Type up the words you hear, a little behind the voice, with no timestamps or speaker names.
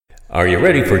Are you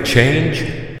ready for change?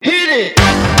 Hit it!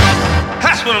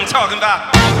 That's what I'm talking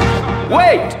about.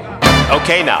 Wait!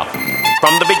 Okay, now,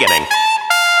 from the beginning.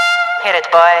 Hit it,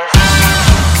 boys.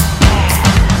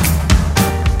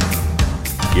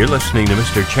 You're listening to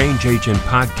Mr. Change Agent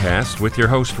Podcast with your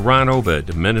host, Ron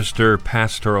Obed, minister,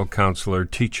 pastoral counselor,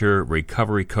 teacher,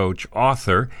 recovery coach,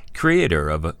 author, creator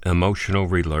of Emotional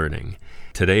Relearning.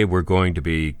 Today we're going to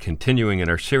be continuing in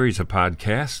our series of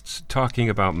podcasts talking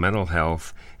about mental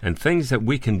health and things that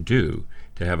we can do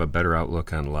to have a better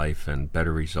outlook on life and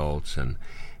better results.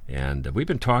 And we've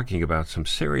been talking about some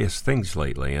serious things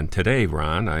lately. And today,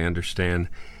 Ron, I understand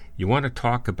you want to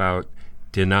talk about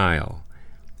denial.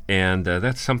 And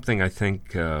that's something I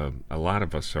think a lot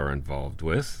of us are involved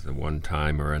with at one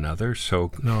time or another.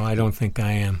 So no, I don't think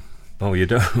I am. Oh, you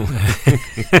don't?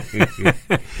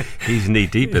 He's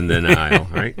knee-deep in denial,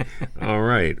 right? All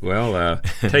right. Well,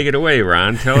 take it away,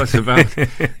 Ron. Tell us about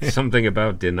something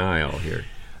about denial here.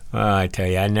 Well, I tell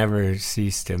you, I never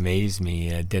cease to amaze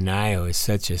me. Denial is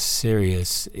such a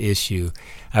serious issue.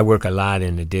 I work a lot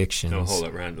in addictions. No, hold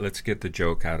it, Ron. Let's get the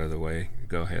joke out of the way.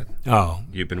 Go ahead. Oh.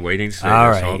 You've been waiting to say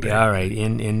this all day. All right.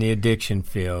 In the addiction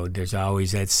field, there's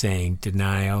always that saying,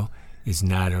 denial is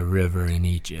not a river in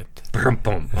Egypt. Boom,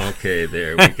 boom. Okay,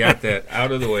 there. We got that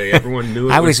out of the way. Everyone knew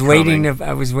it was coming.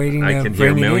 I was waiting I to can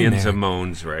bring hear it millions in there. of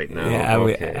moans right now. Yeah,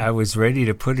 okay. I was ready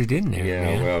to put it in there. Yeah,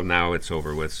 man. well, now it's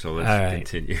over with, so let's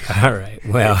continue. All right.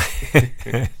 Well,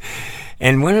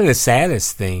 and one of the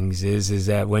saddest things is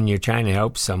that when you're trying to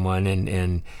help someone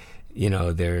and you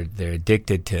know they're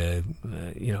addicted to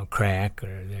crack,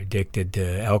 or they're addicted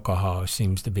to alcohol,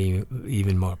 seems to be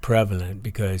even more prevalent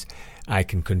because I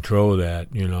can control that,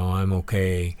 I'm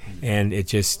okay, and it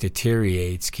just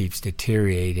keeps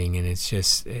deteriorating, and it's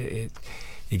just it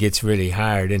gets really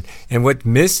hard. And what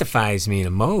mystifies me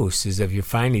the most is if you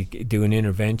finally do an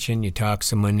intervention, you talk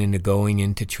someone into going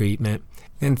into treatment,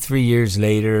 then 3 years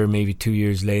later, maybe 2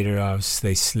 years later,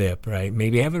 they slip, right?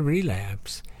 Maybe have a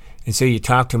relapse. And so you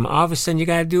talk to them, all of a sudden you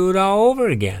got to do it all over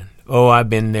again. Oh,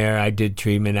 I've been there, I did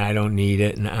treatment, I don't need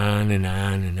it, and on and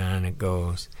on and on it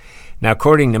goes. Now,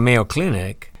 according to Mayo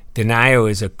Clinic, denial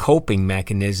is a coping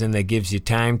mechanism that gives you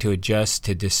time to adjust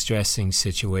to distressing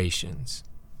situations.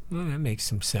 Well, that makes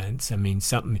some sense. I mean,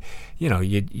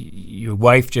 your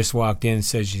wife just walked in and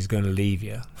says she's going to leave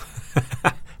you.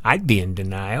 I'd be in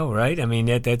denial, right? I mean,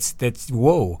 that's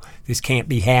whoa, this can't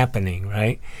be happening,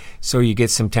 right? So you get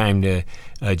some time to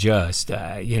adjust.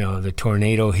 The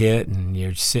tornado hit and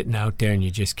you're sitting out there and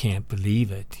you just can't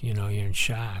believe it. You're in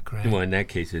shock, right? Well, in that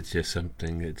case, it's just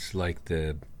something, it's like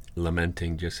the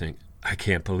lamenting, just saying, I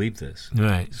can't believe this.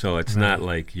 Right. So it's not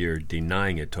like you're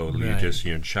denying it totally. Right.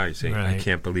 You're in shock, saying, I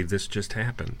can't believe this just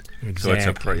happened.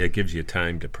 Exactly. So it gives you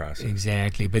time to process.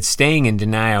 Exactly. But staying in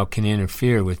denial can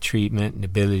interfere with treatment and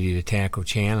ability to tackle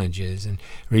challenges. And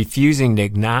refusing to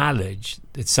acknowledge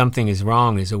that something is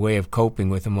wrong is a way of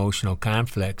coping with emotional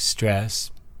conflict,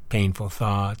 stress, painful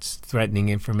thoughts, threatening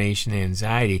information, and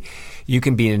anxiety. You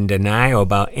can be in denial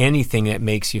about anything that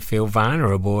makes you feel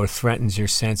vulnerable or threatens your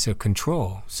sense of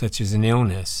control, such as an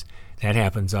illness. That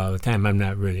happens all the time. I'm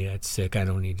not really that sick. I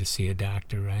don't need to see a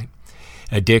doctor, right?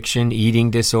 Addiction,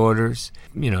 eating disorders,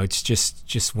 it's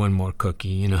just one more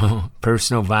cookie,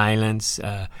 Personal violence,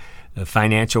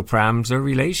 financial problems, or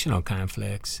relational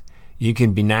conflicts. You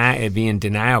can be in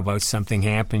denial about something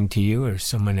happening to you or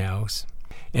someone else.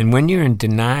 And when you're in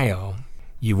denial,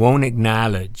 you won't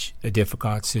acknowledge a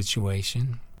difficult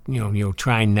situation. You'll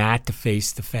try not to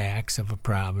face the facts of a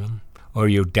problem, or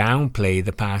you'll downplay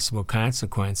the possible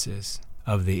consequences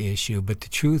of the issue. But the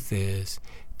truth is,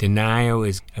 denial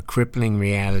is a crippling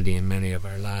reality in many of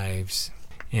our lives.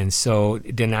 And so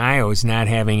denial is not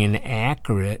having an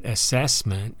accurate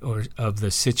assessment of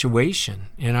the situation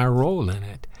and our role in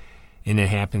it. And it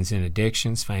happens in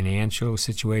addictions, financial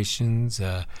situations,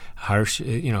 a harsh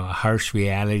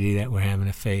reality that we're having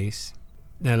to face.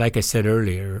 Now, like I said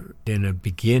earlier, in the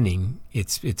beginning,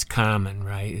 it's common,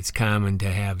 right? It's common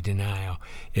to have denial.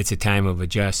 It's a time of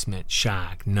adjustment,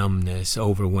 shock, numbness,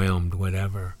 overwhelmed,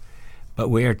 whatever. But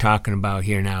we are talking about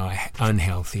here now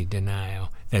unhealthy denial.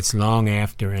 That's long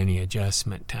after any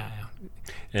adjustment time.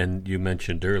 And you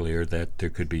mentioned earlier that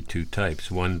there could be two types.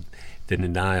 One, the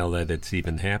denial that it's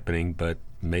even happening, but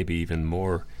maybe even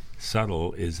more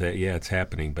subtle is that, it's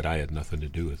happening, but I had nothing to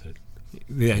do with it.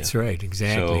 That's right,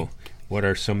 exactly. So what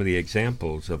are some of the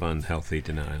examples of unhealthy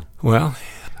denial? Well,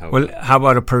 how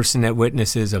about a person that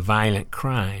witnesses a violent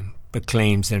crime but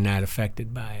claims they're not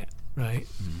affected by it, right?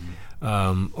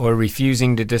 Mm-hmm. Or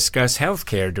refusing to discuss health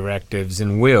care directives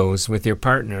and wills with your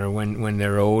partner when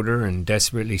they're older and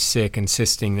desperately sick,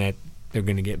 insisting that they're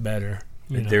going to get better.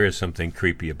 There is something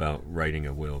creepy about writing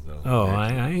a will, though. Oh,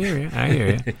 I hear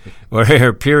you.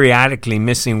 Or periodically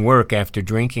missing work after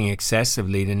drinking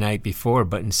excessively the night before,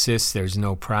 but insists there's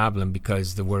no problem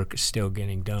because the work is still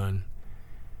getting done.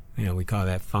 We call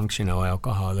that functional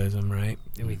alcoholism, right?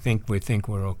 We think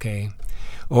we're okay.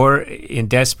 Or in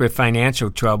desperate financial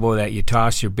trouble that you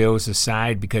toss your bills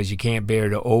aside because you can't bear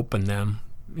to open them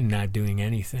and not doing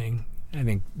anything. I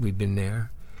think we've been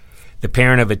there. The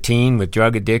parent of a teen with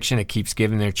drug addiction that keeps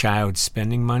giving their child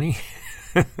spending money.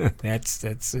 That's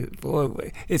it.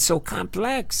 Boy, it's so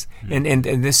complex. And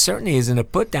this certainly isn't a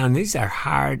put down. These are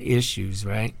hard issues,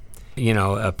 right?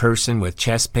 A person with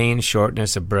chest pain,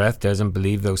 shortness of breath, doesn't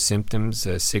believe those symptoms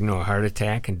signal a heart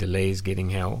attack and delays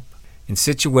getting help. In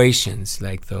situations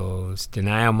like those,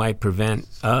 denial might prevent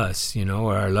us,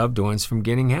 or our loved ones from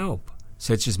getting help,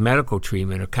 such as medical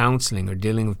treatment or counseling or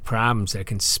dealing with problems that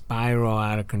can spiral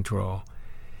out of control.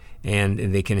 And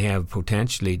they can have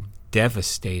potentially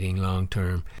devastating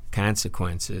long-term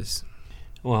consequences.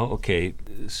 Well, okay,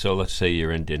 so let's say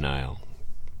you're in denial.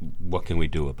 What can we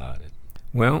do about it?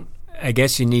 Well, I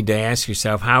guess you need to ask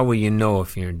yourself, how will you know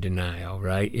if you're in denial,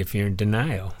 right? If you're in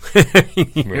denial.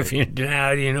 If you're in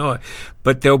denial, you know it.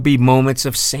 But there'll be moments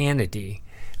of sanity.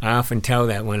 I often tell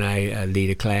that when I lead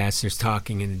a class. There's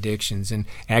talking in addictions. And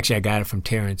actually, I got it from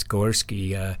Terence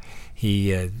Gorski.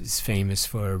 He is famous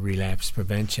for relapse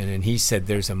prevention. And he said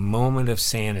there's a moment of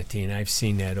sanity. And I've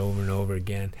seen that over and over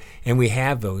again. And we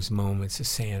have those moments of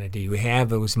sanity. We have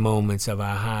those moments of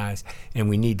ahas. And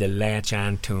we need to latch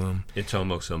onto them. It's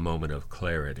almost a moment of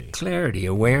clarity. Clarity,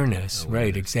 awareness.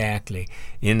 Right, exactly.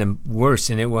 In the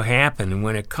worst, and it will happen. And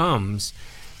when it comes,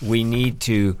 we need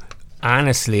to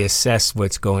honestly assess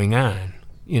what's going on.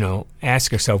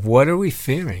 Ask yourself, what are we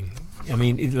fearing? I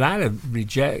mean, a lot of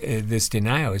this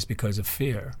denial is because of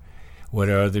fear. What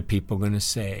are other people going to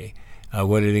say?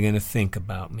 What are they going to think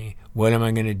about me? What am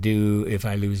I going to do if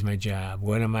I lose my job?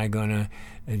 What am I going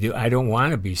to do? I don't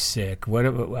want to be sick. I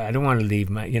don't want to leave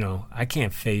I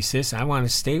can't face this. I want to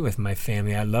stay with my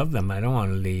family. I love them. I don't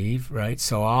want to leave, right?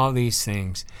 So all these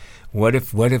things. What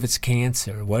if it's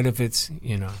cancer? What if it's,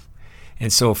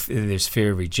 And so there's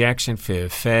fear of rejection, fear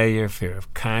of failure, fear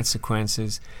of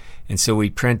consequences. And so we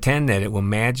pretend that it will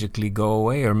magically go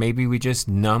away, or maybe we just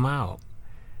numb out.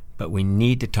 But we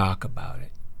need to talk about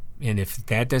it. And if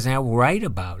that doesn't help, write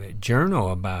about it,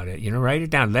 journal about it, write it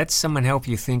down. Let someone help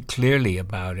you think clearly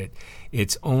about it.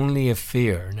 It's only a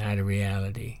fear, not a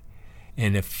reality.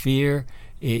 And a fear,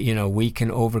 we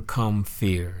can overcome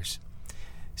fears.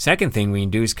 Second thing we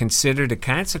can do is consider the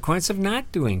consequence of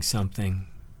not doing something.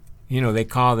 They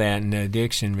call that in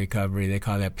addiction recovery, they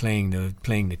call that playing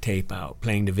the tape out,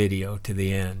 playing the video to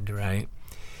the end, right?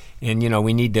 And,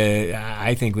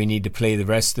 I think we need to play the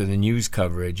rest of the news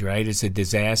coverage, right? It's a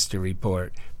disaster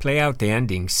report. Play out the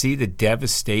ending, see the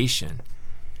devastation.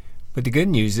 But the good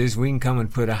news is we can come and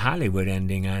put a Hollywood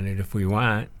ending on it if we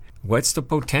want. What's the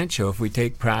potential if we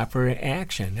take proper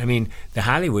action? I mean, the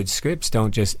Hollywood scripts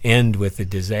don't just end with a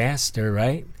disaster,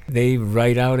 right? They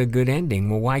write out a good ending.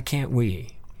 Well, why can't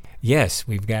we? Yes,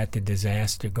 we've got the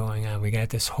disaster going on. We got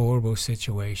this horrible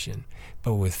situation.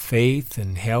 But with faith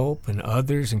and help and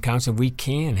others and counsel, we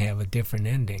can have a different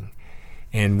ending.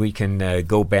 And we can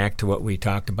go back to what we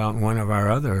talked about in one of our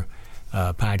other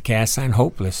podcasts on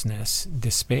hopelessness,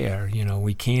 despair.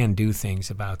 We can do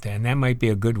things about that. And that might be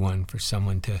a good one for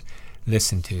someone to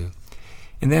listen to.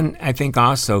 And then I think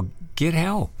also get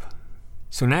help.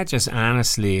 So not just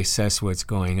honestly assess what's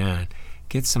going on.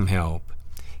 Get some help.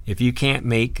 If you can't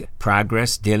make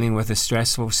progress dealing with a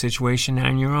stressful situation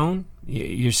on your own,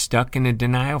 you're stuck in a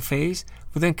denial phase,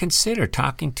 well, then consider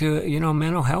talking to a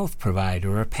mental health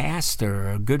provider or a pastor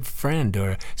or a good friend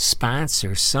or a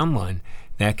sponsor, someone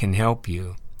that can help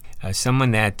you. Someone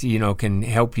that, can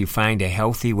help you find a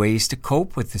healthy ways to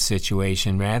cope with the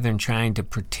situation rather than trying to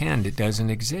pretend it doesn't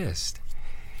exist.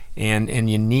 And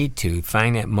you need to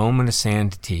find that moment of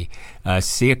sanity.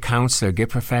 See a counselor, get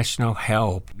professional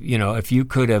help. If you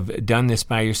could have done this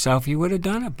by yourself, you would have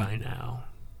done it by now.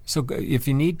 So if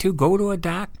you need to, go to a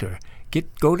doctor.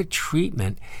 Go to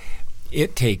treatment.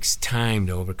 It takes time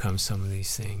to overcome some of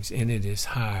these things, and it is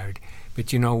hard.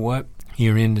 But you know what?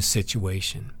 You're in the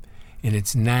situation, and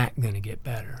it's not going to get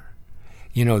better.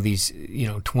 These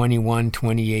 21,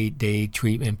 28-day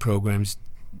treatment programs,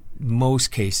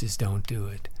 most cases don't do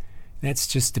it. That's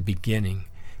just the beginning.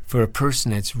 For a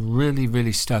person that's really,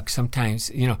 really stuck, sometimes,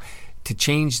 to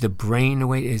change the brain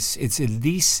away, it's at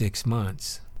least 6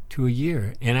 months to a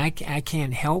year. And I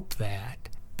can't help that.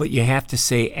 But you have to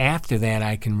say, after that,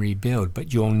 I can rebuild.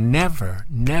 But you'll never,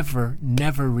 never,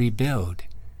 never rebuild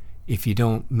if you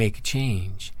don't make a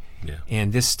change. Yeah.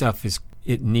 And this stuff is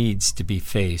it needs to be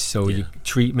faced. So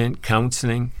treatment,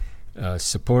 counseling,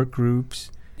 support groups.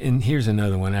 And here's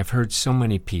another one. I've heard so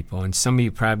many people, and some of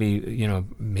you probably,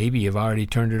 maybe you've already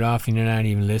turned it off and you're not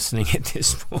even listening at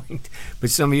this point. But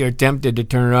some of you are tempted to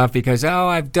turn it off because,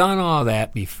 I've done all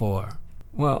that before.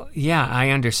 Well, yeah,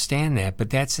 I understand that, but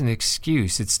that's an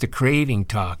excuse. It's the craving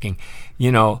talking.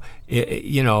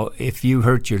 If you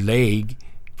hurt your leg,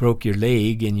 broke your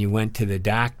leg, and you went to the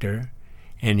doctor,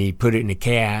 and he put it in a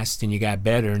cast, and you got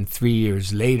better, and 3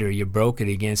 years later you broke it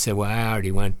again. Said, "Well, I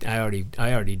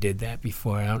already did that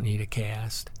before. I don't need a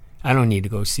cast. I don't need to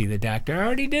go see the doctor. I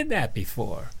already did that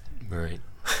before." Right.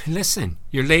 Listen,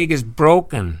 your leg is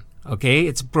broken. Okay,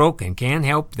 it's broken. Can't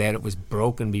help that it was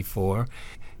broken before.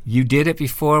 You did it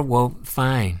before. Well,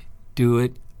 fine. Do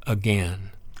it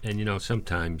again. And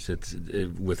sometimes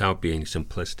without being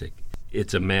simplistic,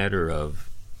 it's a matter of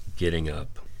getting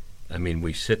up. I mean,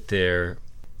 we sit there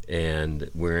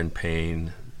and we're in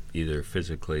pain, either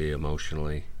physically,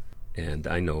 emotionally. And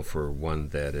I know for one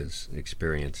that has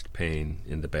experienced pain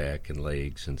in the back and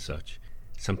legs and such,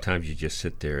 sometimes you just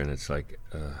sit there and it's like,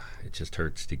 it just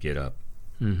hurts to get up.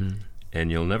 Mm-hmm. And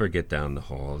you'll never get down the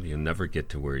hall. You'll never get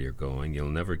to where you're going. You'll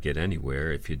never get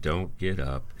anywhere if you don't get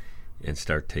up and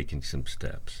start taking some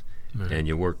steps. Right. And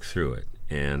you work through it.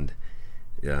 And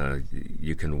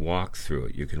you can walk through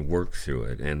it. You can work through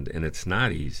it. And it's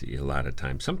not easy a lot of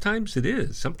times. Sometimes it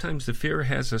is. Sometimes the fear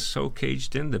has us so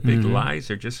caged in. The big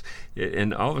lies are just...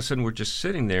 And all of a sudden we're just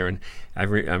sitting there. And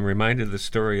I'm reminded of the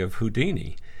story of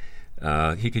Houdini.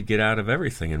 He could get out of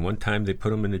everything. And one time they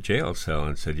put him in a jail cell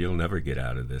and said, "You'll never get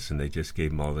out of this." And they just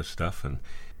gave him all this stuff. And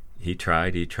he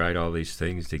tried all these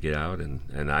things to get out.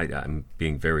 And I'm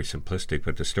being very simplistic,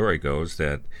 but the story goes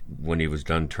that when he was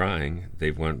done trying,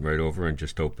 they went right over and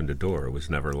just opened a door. It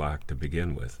was never locked to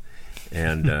begin with.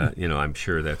 And, I'm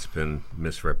sure that's been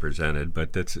misrepresented,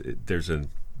 but there's a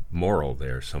moral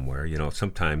there somewhere.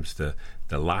 Sometimes the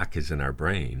lock is in our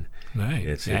brain. Right,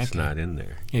 it's not in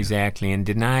there. Exactly. And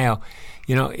denial,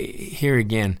 here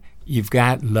again, you've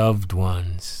got loved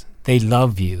ones. They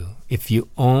love you. If you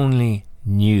only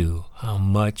knew how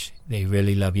much they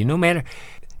really love you, no matter.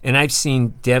 And I've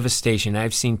seen devastation.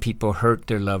 I've seen people hurt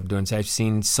their loved ones. I've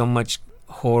seen so much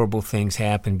horrible things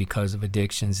happen because of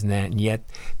addictions and that, and yet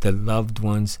the loved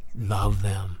ones love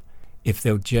them. If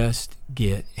they'll just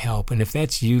get help. And if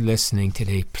that's you listening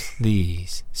today,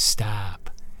 please stop.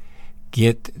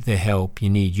 Get the help you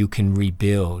need. You can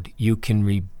rebuild. You can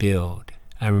rebuild.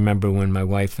 I remember when my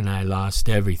wife and I lost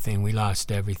everything. We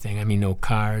lost everything. I mean, no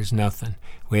cars, nothing.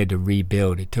 We had to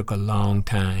rebuild. It took a long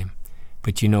time.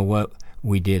 But you know what?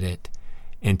 We did it.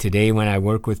 And today when I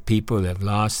work with people that have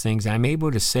lost things, I'm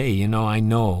able to say, I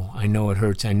know it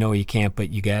hurts. I know you can't,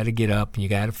 but you got to get up and you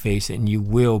got to face it, and you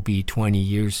will be 20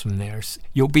 years from there.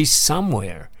 You'll be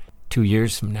somewhere 2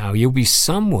 years from now. You'll be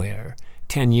somewhere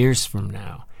 10 years from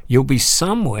now. You'll be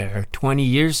somewhere 20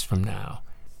 years from now.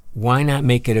 Why not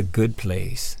make it a good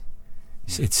place?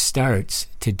 It starts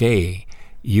today.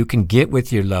 You can get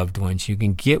with your loved ones. You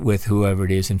can get with whoever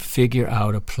it is and figure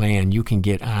out a plan. You can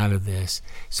get out of this.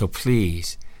 So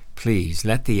please,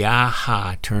 let the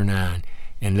aha turn on,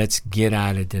 and let's get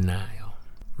out of denial.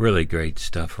 Really great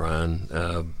stuff,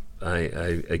 Ron. I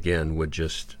again would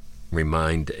just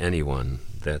remind anyone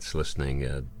that's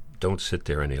listening, don't sit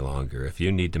there any longer. If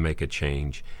you need to make a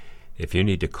change, if you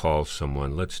need to call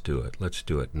someone, let's do it. Let's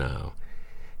do it now.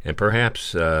 And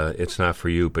perhaps it's not for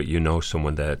you, but you know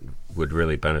someone that would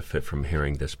really benefit from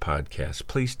hearing this podcast.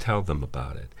 Please tell them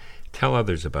about it. Tell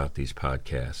others about these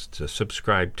podcasts.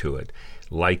 Subscribe to it.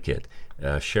 Like it.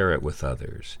 Share it with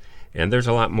others. And there's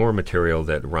a lot more material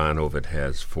that Ron Ovitt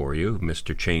has for you,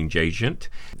 Mr. Change Agent.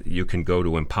 You can go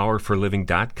to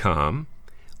empowerforliving.com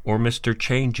or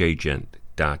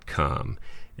mrchangeagent.com.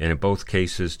 And in both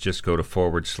cases, just go to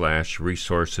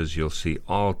 /resources. You'll see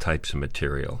all types of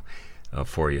material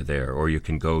for you there. Or you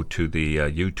can go to the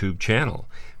YouTube channel,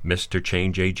 Mr.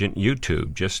 Change Agent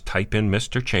YouTube. Just type in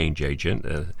Mr. Change Agent.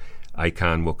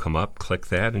 Icon will come up. Click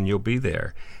that, and you'll be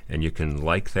there. And you can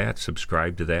like that,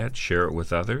 subscribe to that, share it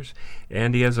with others.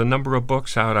 And he has a number of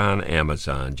books out on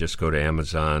Amazon. Just go to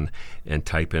Amazon and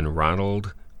type in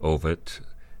Ronald Ovitt.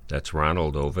 That's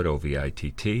Ronald Ovitt,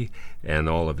 O-V-I-T-T, and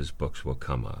all of his books will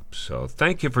come up. So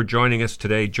thank you for joining us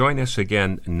today. Join us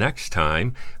again next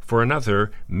time for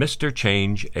another Mr.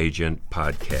 Change Agent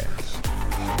podcast.